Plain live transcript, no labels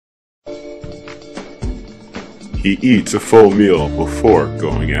He eats a full meal before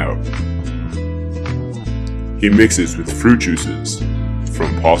going out. He mixes with fruit juices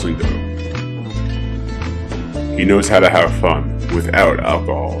from pausing dough. He knows how to have fun without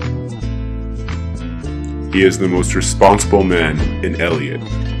alcohol. He is the most responsible man in Eliot.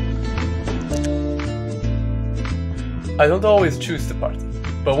 I don't always choose to party,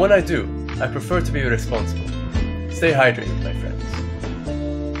 but when I do, I prefer to be responsible. Stay hydrated, my friends.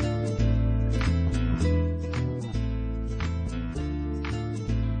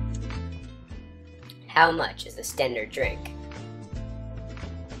 How much is a standard drink?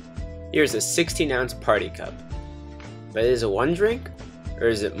 Here's a 16-ounce party cup. But is it one drink, or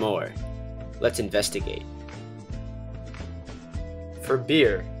is it more? Let's investigate. For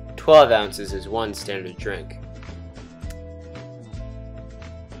beer, 12 ounces is one standard drink.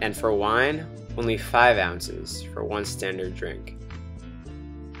 And for wine, only 5 ounces for one standard drink.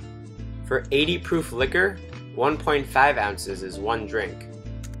 For 80 proof liquor, 1.5 ounces is one drink.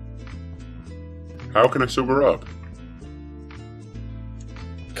 How can I sober up?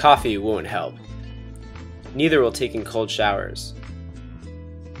 Coffee won't help. Neither will taking cold showers.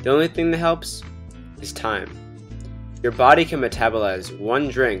 The only thing that helps is time. Your body can metabolize one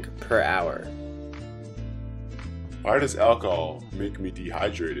drink per hour. Why does alcohol make me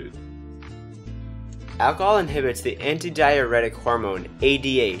dehydrated? Alcohol inhibits the antidiuretic hormone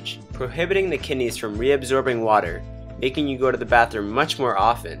ADH, prohibiting the kidneys from reabsorbing water, making you go to the bathroom much more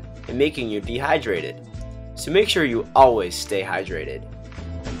often and making you dehydrated. So make sure you always stay hydrated.